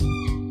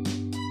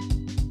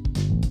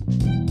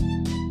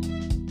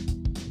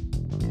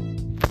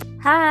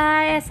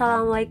Hai,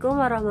 Assalamualaikum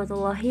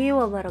warahmatullahi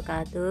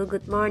wabarakatuh.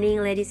 Good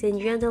morning ladies and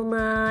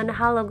gentlemen.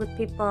 Hello good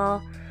people.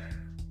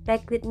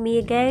 Back with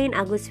me again,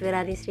 Agus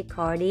Wiranis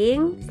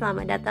recording.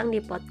 Selamat datang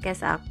di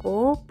podcast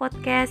aku.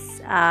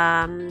 Podcast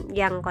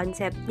yang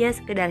konsepnya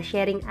sekedar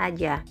sharing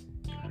aja.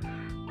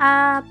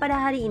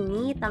 Pada hari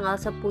ini tanggal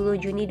 10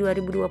 Juni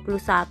 2021,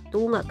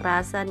 gak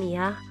kerasa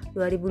nih ya,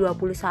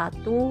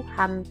 2021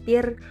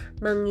 hampir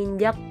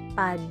menginjak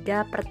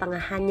pada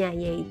pertengahannya,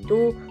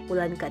 yaitu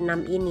bulan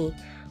ke-6 ini.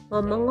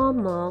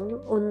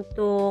 Ngomong-ngomong,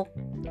 untuk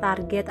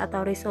target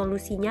atau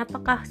resolusinya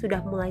apakah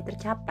sudah mulai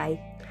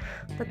tercapai?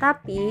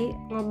 Tetapi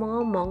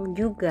ngomong-ngomong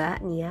juga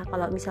nih ya,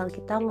 kalau misal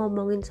kita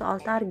ngomongin soal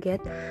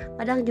target,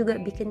 kadang juga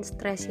bikin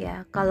stres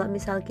ya. Kalau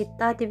misal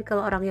kita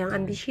tipikal orang yang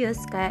ambisius,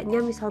 kayaknya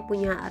misal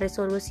punya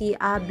resolusi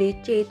A, B,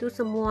 C itu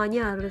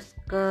semuanya harus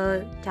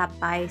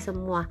kecapai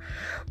semua.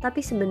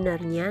 Tapi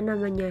sebenarnya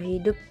namanya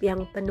hidup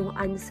yang penuh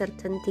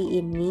uncertainty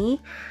ini,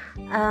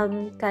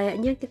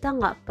 kayaknya kita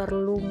nggak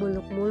perlu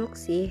muluk-muluk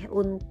sih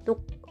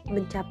untuk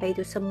mencapai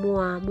itu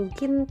semua.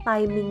 Mungkin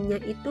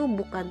timingnya itu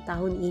bukan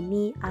tahun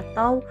ini,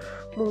 atau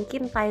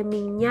mungkin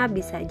timingnya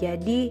bisa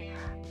jadi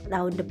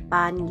tahun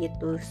depan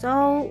gitu.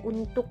 So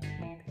untuk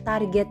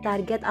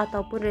target-target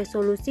ataupun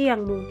resolusi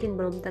yang mungkin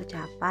belum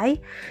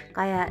tercapai,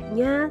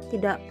 kayaknya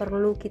tidak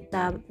perlu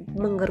kita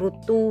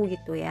menggerutu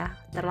gitu ya,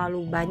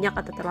 terlalu banyak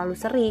atau terlalu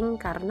sering.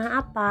 Karena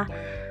apa?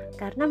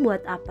 Karena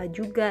buat apa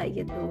juga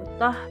gitu.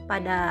 Toh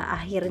pada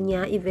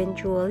akhirnya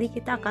eventually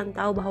kita akan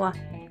tahu bahwa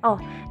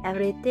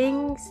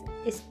everything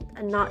is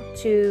not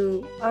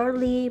too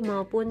early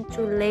maupun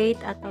too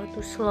late atau too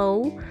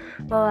slow,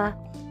 bahwa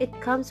it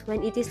comes when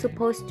it is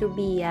supposed to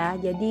be ya.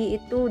 Jadi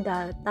itu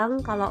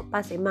datang kalau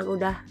pas emang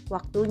udah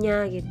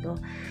waktunya gitu.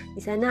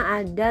 Di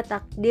sana ada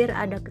takdir,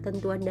 ada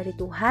ketentuan dari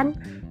Tuhan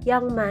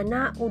yang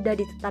mana udah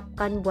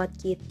ditetapkan buat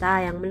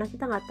kita, yang mana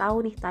kita nggak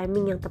tahu nih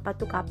timing yang tepat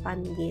tuh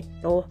kapan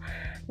gitu.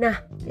 Nah,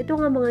 itu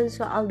ngomongin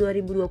soal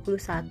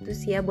 2021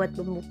 sih ya buat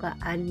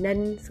pembukaan.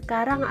 Dan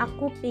sekarang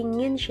aku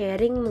pingin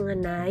sharing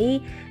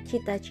mengenai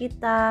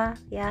cita-cita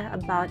ya,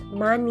 about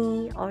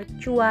money or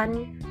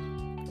cuan,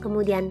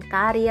 kemudian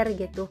karir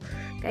gitu.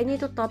 Kayaknya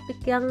itu topik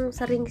yang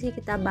sering sih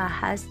kita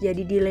bahas,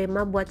 jadi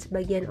dilema buat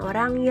sebagian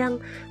orang yang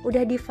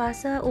udah di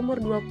fase umur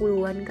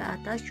 20-an ke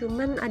atas.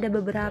 Cuman ada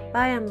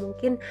beberapa yang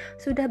mungkin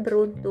sudah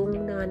beruntung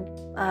dengan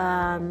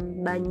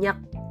banyak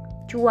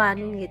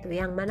cuan gitu,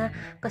 yang mana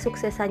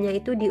kesuksesannya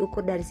itu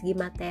diukur dari segi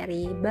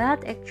materi.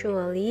 But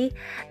actually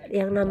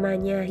yang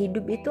namanya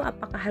hidup itu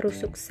apakah harus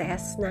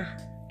sukses? Nah,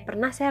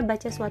 pernah saya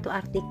baca suatu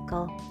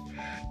artikel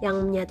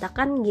yang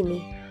menyatakan gini,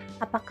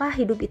 apakah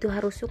hidup itu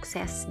harus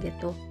sukses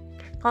gitu?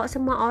 Kalau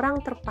semua orang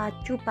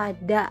terpacu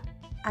pada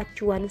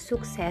acuan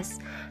sukses,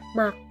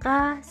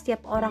 maka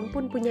setiap orang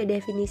pun punya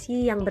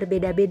definisi yang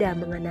berbeda-beda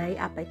mengenai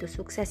apa itu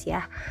sukses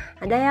ya.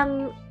 Ada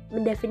yang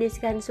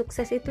mendefinisikan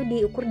sukses itu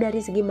diukur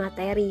dari segi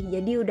materi.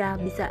 Jadi udah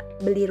bisa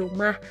beli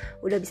rumah,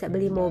 udah bisa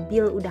beli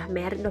mobil, udah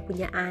married, udah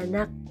punya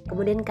anak,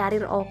 kemudian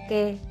karir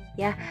oke,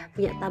 ya,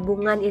 punya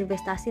tabungan,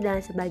 investasi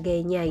dan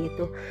sebagainya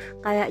gitu.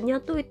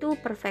 Kayaknya tuh itu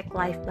perfect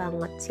life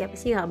banget. Siapa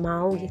sih nggak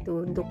mau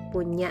gitu untuk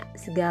punya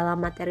segala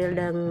material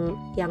dan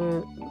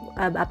yang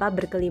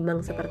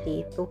berkelimang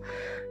seperti itu.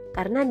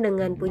 Karena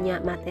dengan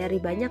punya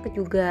materi banyak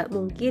juga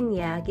mungkin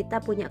ya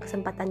kita punya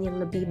kesempatan yang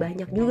lebih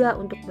banyak juga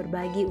untuk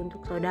berbagi,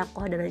 untuk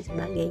sedekah dan lain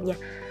sebagainya.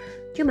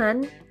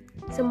 Cuman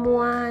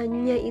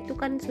semuanya itu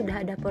kan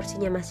sudah ada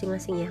porsinya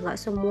masing-masing ya.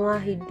 Gak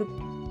semua hidup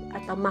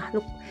atau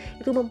makhluk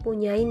itu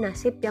mempunyai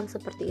nasib yang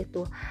seperti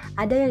itu.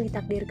 Ada yang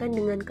ditakdirkan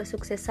dengan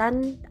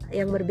kesuksesan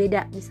yang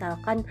berbeda,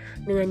 misalkan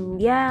dengan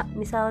dia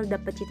misal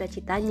dapat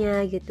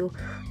cita-citanya gitu,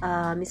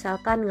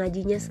 misalkan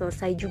ngajinya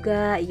selesai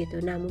juga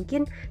gitu. Nah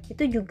mungkin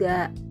itu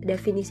juga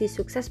definisi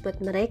sukses buat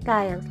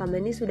mereka yang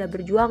selama ini sudah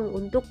berjuang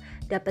untuk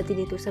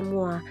dapetin itu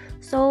semua.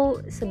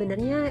 So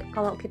sebenarnya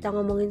kalau kita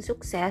ngomongin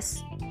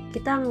sukses,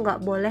 kita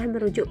nggak boleh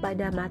merujuk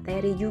pada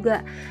materi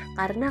juga,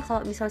 karena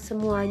kalau misal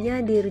semuanya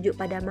dirujuk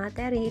pada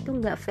materi itu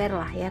nggak fair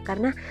lah ya,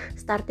 karena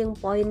starting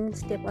point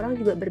setiap orang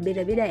juga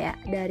berbeda-beda ya.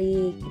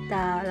 Dari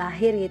kita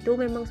lahir gitu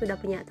memang sudah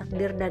punya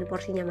takdir dan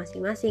porsinya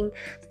masing-masing.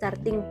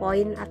 Starting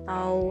point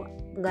atau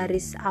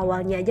garis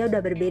awalnya aja udah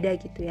berbeda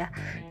gitu ya.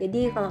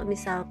 Jadi kalau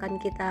misalkan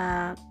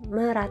kita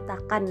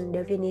meratakan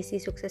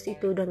definisi sukses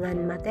itu dengan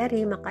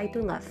materi, maka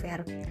itu nggak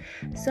fair.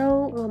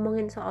 So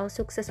ngomongin soal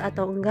sukses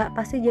atau enggak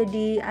pasti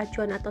jadi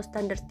acuan atau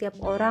standar setiap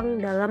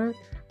orang dalam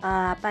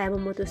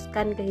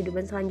memutuskan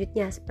kehidupan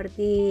selanjutnya,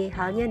 seperti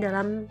halnya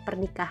dalam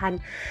pernikahan.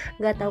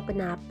 Gak tahu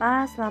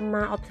kenapa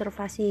selama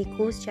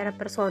observasiku secara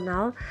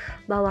personal,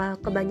 bahwa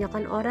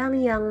kebanyakan orang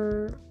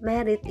yang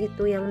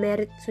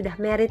sudah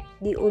married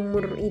di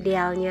umur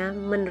idealnya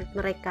menurut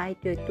mereka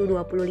itu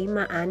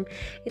 25-an,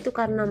 itu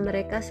karena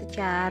mereka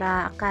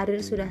secara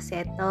karir sudah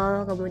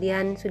settle,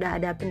 kemudian sudah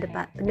ada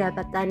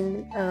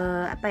pendapatan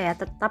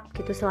tetap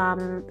gitu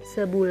selama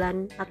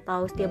sebulan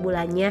atau setiap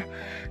bulannya,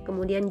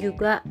 kemudian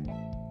juga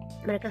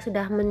mereka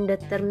sudah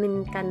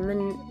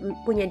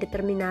punya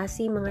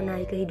determinasi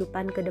mengenai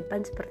kehidupan ke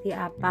depan seperti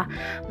apa,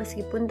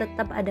 meskipun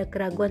tetap ada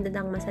keraguan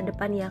tentang masa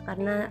depan ya,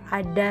 karena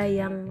ada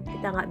yang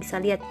kita nggak bisa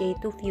lihat,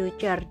 yaitu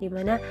future,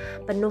 dimana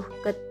penuh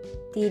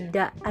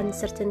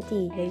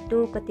uncertainty,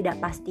 yaitu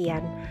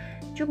ketidakpastian.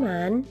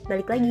 Cuman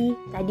balik lagi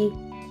tadi,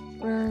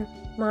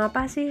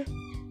 mengapa sih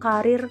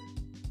karir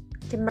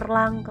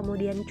cemerlang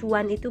kemudian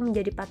cuan itu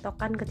menjadi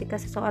patokan ketika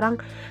seseorang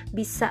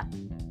bisa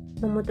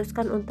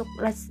memutuskan untuk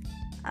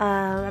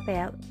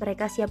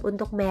mereka siap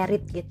untuk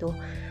merit gitu?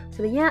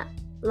 Sebenarnya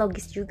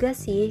logis juga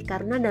sih,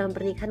 karena dalam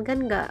pernikahan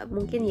kan nggak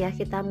mungkin ya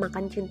kita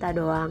makan cinta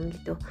doang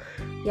gitu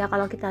ya.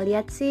 Kalau kita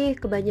lihat sih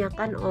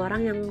kebanyakan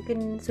orang yang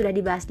mungkin sudah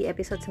dibahas di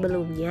episode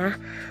sebelumnya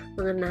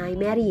mengenai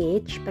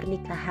marriage,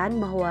 pernikahan,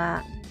 bahwa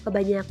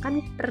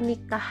kebanyakan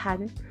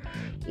pernikahan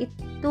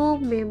itu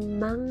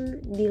memang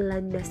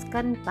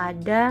dilandaskan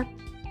pada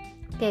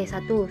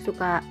satu,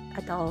 suka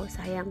atau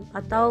sayang,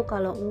 atau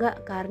kalau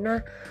enggak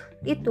karena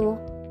itu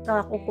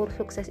tolak ukur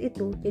sukses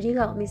itu. Jadi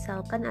kalau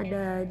misalkan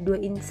ada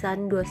dua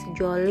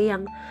sejoli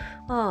yang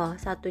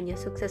satunya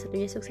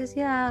sukses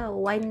ya,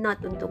 why not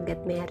untuk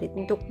get married,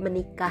 untuk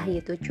menikah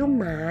gitu.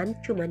 Cuman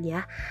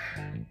ya,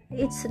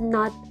 it's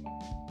not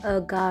a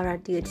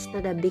guarantee, it's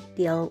not a big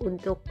deal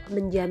untuk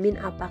menjamin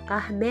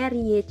apakah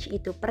marriage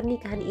itu,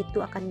 pernikahan itu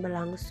akan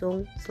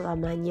berlangsung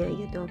selamanya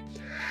gitu.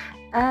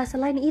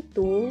 Selain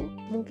itu,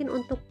 mungkin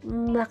untuk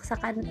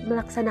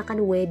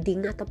melaksanakan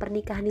wedding atau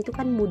pernikahan itu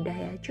kan mudah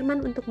ya.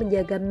 Cuman untuk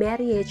menjaga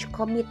marriage,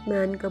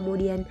 komitmen,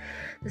 kemudian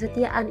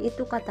kesetiaan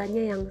itu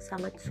katanya yang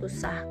sangat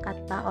susah,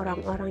 kata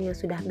orang-orang yang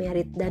sudah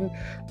married. Dan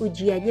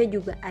ujiannya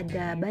juga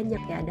ada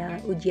banyak ya, ada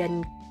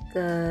ujian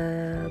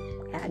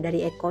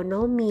dari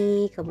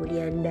ekonomi,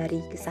 kemudian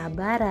dari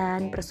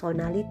kesabaran,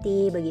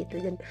 personality begitu,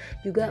 dan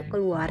juga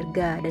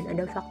keluarga, dan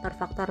ada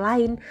faktor-faktor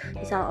lain,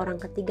 misal orang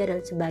ketiga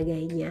dan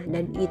sebagainya.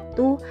 Dan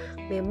itu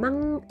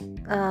memang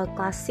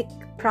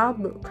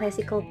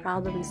classical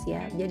problems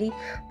ya. Jadi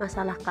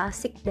masalah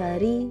klasik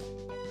dari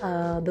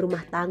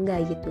berumah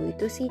tangga gitu.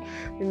 Itu sih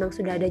memang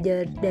sudah ada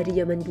dari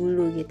zaman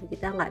dulu gitu.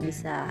 Kita nggak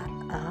bisa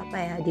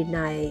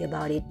deny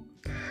about it.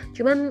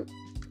 Cuman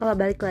kalau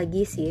balik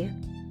lagi sih,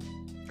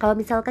 kalau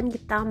misalkan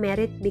kita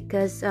married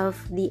because of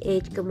the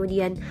age,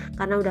 kemudian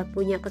karena udah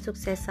punya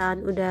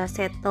kesuksesan, udah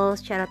settle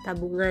secara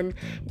tabungan,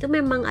 itu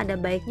memang ada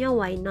baiknya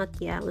why not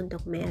ya untuk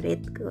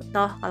married.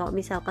 Toh kalau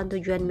misalkan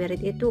tujuan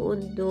married itu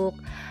untuk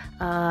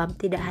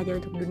tidak hanya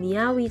untuk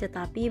duniawi,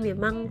 tetapi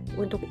memang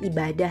untuk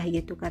ibadah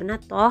gitu. Karena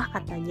toh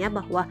katanya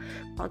bahwa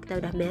kalau kita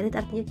udah married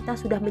artinya kita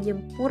sudah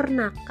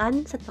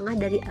menyempurnakan setengah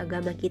dari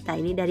agama kita.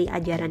 Ini dari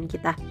ajaran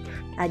kita,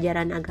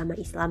 ajaran agama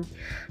Islam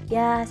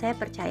ya, saya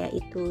percaya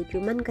itu.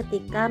 Cuman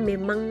ketika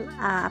memang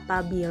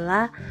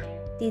apabila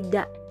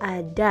tidak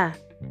ada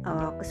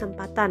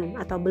kesempatan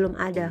atau belum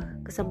ada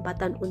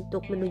kesempatan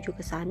untuk menuju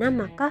ke sana,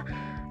 maka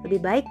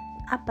lebih baik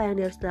apa yang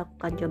harus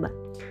dilakukan coba?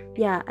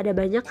 Ya ada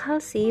banyak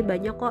hal sih,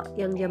 banyak kok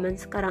yang zaman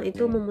sekarang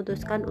itu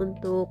memutuskan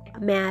untuk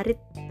married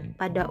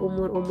pada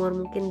umur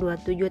mungkin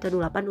 27 atau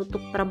 28 untuk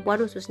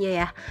perempuan khususnya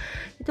ya.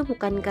 Itu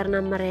bukan karena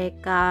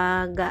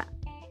mereka gak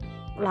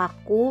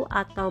laku,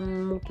 atau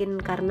mungkin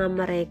karena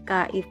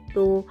mereka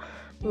itu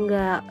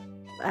gak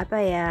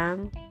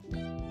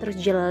terus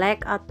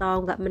jelek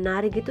atau nggak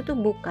menarik gitu tuh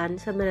bukan.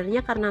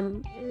 Sebenarnya karena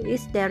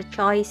is their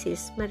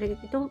choices, mereka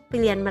itu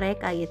pilihan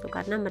mereka gitu,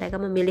 karena mereka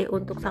memilih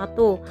untuk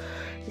satu,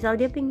 misal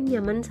dia pengen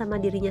nyaman sama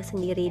dirinya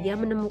sendiri, dia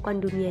menemukan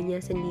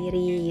dunianya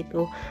sendiri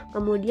gitu.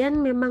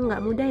 Kemudian memang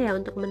nggak mudah ya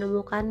untuk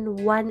menemukan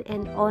one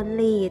and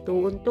only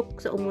gitu untuk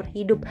seumur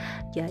hidup.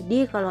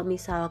 Jadi kalau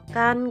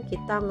misalkan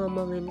kita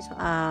ngomongin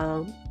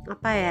soal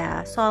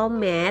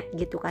soulmate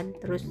gitu kan,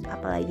 terus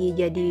apalagi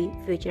jadi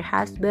future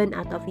husband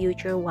atau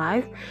future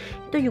wife,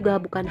 itu juga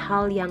bukan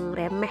hal yang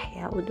remeh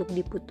ya untuk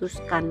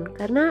diputuskan,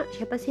 karena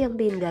siapa sih yang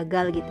pengen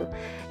gagal gitu.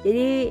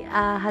 Jadi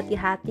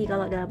hati-hati,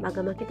 kalau dalam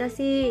agama kita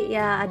sih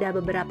ya ada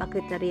beberapa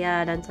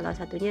kriteria, dan salah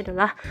satunya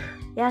adalah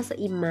ya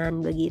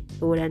seiman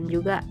begitu, dan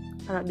juga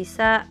kalau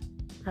bisa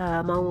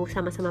mau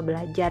sama-sama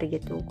belajar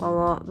gitu.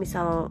 Kalau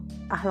misal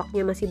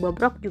akhlaknya masih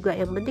bobrok juga,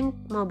 yang penting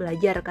mau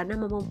belajar karena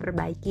mau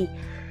memperbaiki,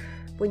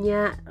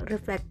 punya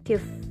reflective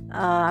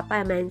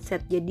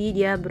mindset, jadi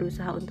dia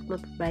berusaha untuk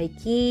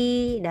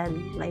memperbaiki dan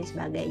lain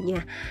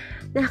sebagainya.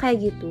 Nah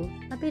kayak gitu.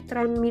 Tapi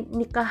tren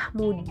nikah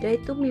muda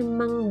itu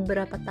memang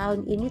beberapa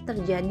tahun ini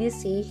terjadi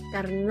sih,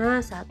 karena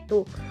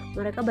satu,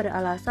 mereka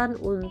beralasan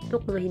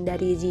untuk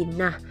menghindari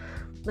zina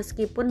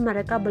meskipun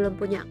mereka belum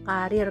punya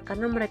karir,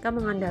 karena mereka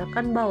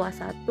mengandalkan bahwa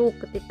satu,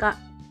 ketika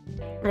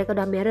mereka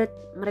udah married,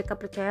 mereka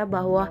percaya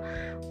bahwa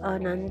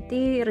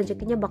nanti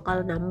rezekinya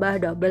bakal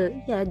nambah double.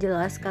 Ya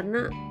jelas,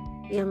 karena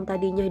yang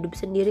tadinya hidup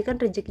sendiri kan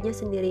rezekinya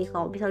sendiri.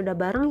 Kalau misal udah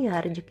bareng ya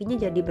rezekinya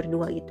jadi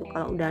berdua gitu.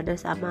 Kalau udah ada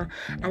sama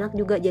anak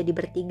juga jadi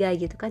bertiga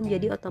gitu kan,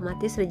 jadi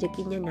otomatis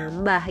rezekinya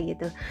nambah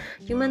gitu.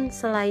 Cuman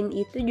selain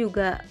itu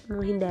juga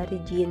menghindari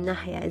zina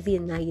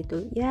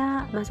gitu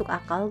ya, masuk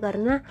akal,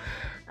 karena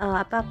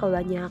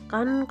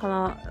kebanyakan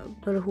kalau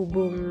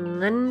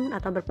berhubungan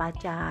atau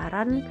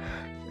berpacaran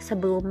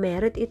sebelum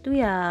married itu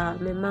ya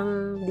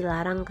memang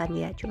dilarang kan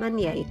ya, cuman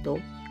ya itu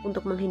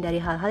untuk menghindari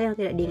hal-hal yang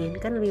tidak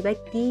diinginkan lebih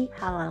baik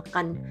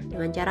dihalalkan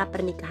dengan cara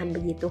pernikahan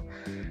begitu.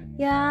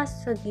 Ya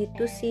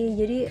segitu sih.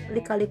 Jadi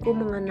lika-liku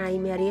mengenai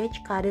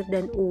marriage, karir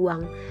dan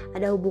uang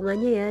ada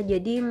hubungannya ya.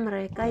 Jadi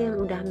mereka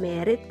yang udah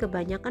married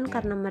kebanyakan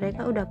karena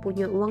mereka udah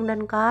punya uang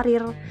dan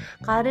karir.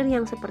 Karir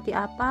yang seperti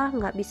apa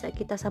nggak bisa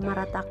kita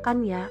samaratakan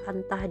ya.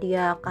 Entah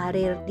dia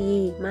karir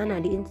di mana,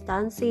 di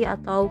instansi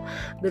atau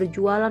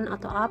berjualan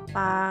atau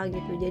apa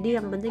gitu. Jadi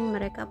yang penting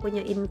mereka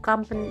punya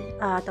income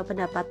atau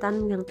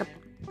pendapatan yang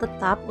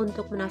tetap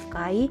untuk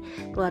menafkahi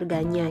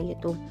keluarganya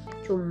gitu.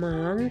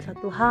 Cuman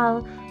satu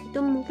hal itu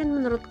mungkin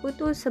menurutku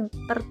itu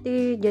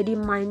seperti jadi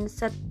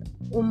mindset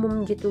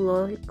umum gitu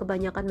loh.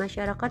 Kebanyakan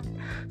masyarakat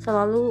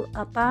selalu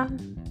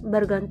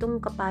bergantung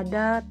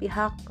kepada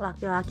pihak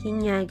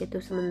laki-lakinya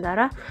gitu.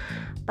 Sementara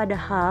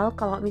padahal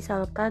kalau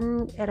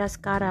misalkan era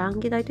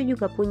sekarang kita itu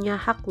juga punya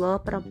hak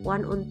loh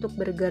perempuan untuk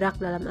bergerak,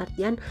 dalam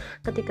artian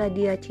ketika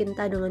dia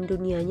cinta dengan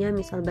dunianya,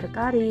 misal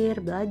berkarir,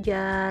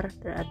 belajar,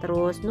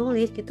 terus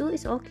nulis gitu,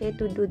 is okay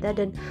to do that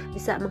dan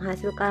bisa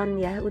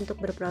menghasilkan ya untuk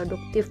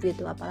berproduktif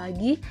gitu.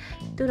 Apalagi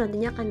itu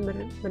nantinya akan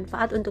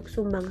bermanfaat untuk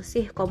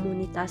sumbangsih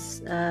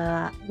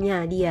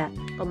komunitasnya dia,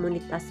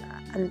 komunitas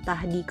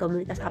entah di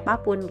komunitas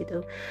apapun gitu.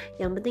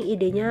 Yang penting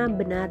idenya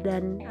benar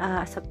dan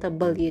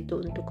acceptable gitu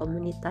untuk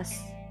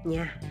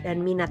komunitasnya dan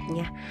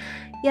minatnya.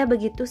 Ya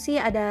begitu sih,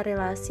 ada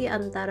relasi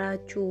antara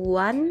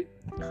cuan,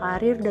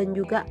 karir dan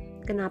juga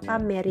kenapa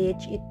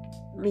marriage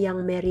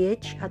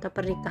atau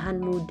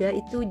pernikahan muda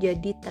itu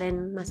jadi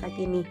tren masa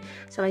kini.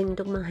 Selain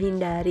untuk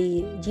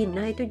menghindari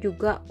zina, itu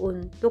juga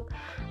untuk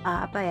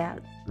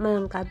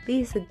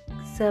melengkapi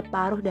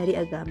separuh dari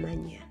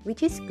agamanya, which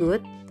is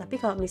good. Tapi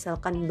kalau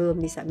misalkan belum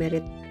bisa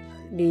married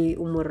di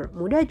umur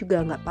muda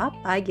juga nggak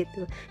apa-apa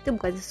gitu, itu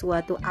bukan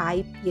sesuatu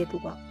aib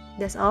gitu kok.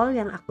 That's all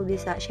yang aku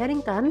bisa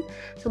sharingkan.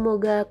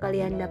 Semoga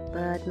kalian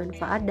dapat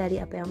manfaat dari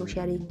apa yang aku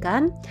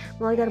sharingkan.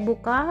 Mulai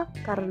terbuka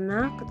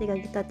karena ketika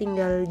kita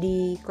tinggal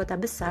di kota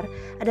besar,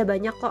 ada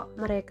banyak kok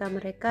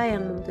mereka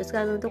yang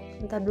memutuskan untuk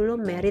entar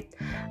dulu merit,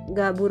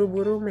 gak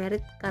buru-buru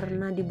merit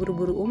karena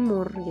diburu-buru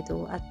umur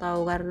gitu,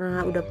 atau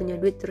karena udah punya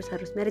duit terus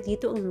harus merit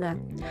gitu, enggak.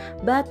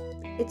 But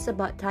it's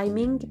about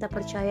timing. Kita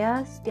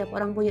percaya setiap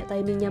orang punya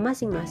timingnya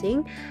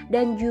masing-masing.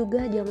 Dan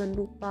juga jangan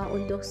lupa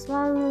untuk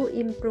selalu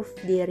improve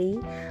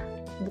diri,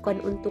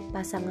 bukan untuk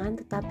pasangan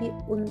tetapi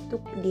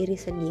untuk diri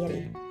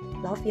sendiri.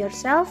 Love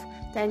yourself.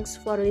 Thanks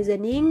for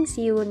listening.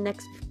 See you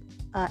next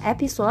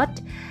episode.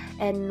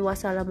 And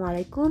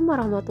wassalamualaikum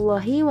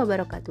warahmatullahi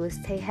wabarakatuh.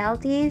 Stay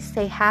healthy,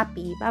 stay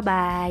happy. Bye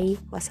bye.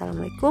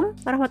 Wassalamualaikum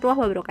warahmatullahi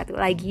wabarakatuh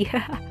lagi.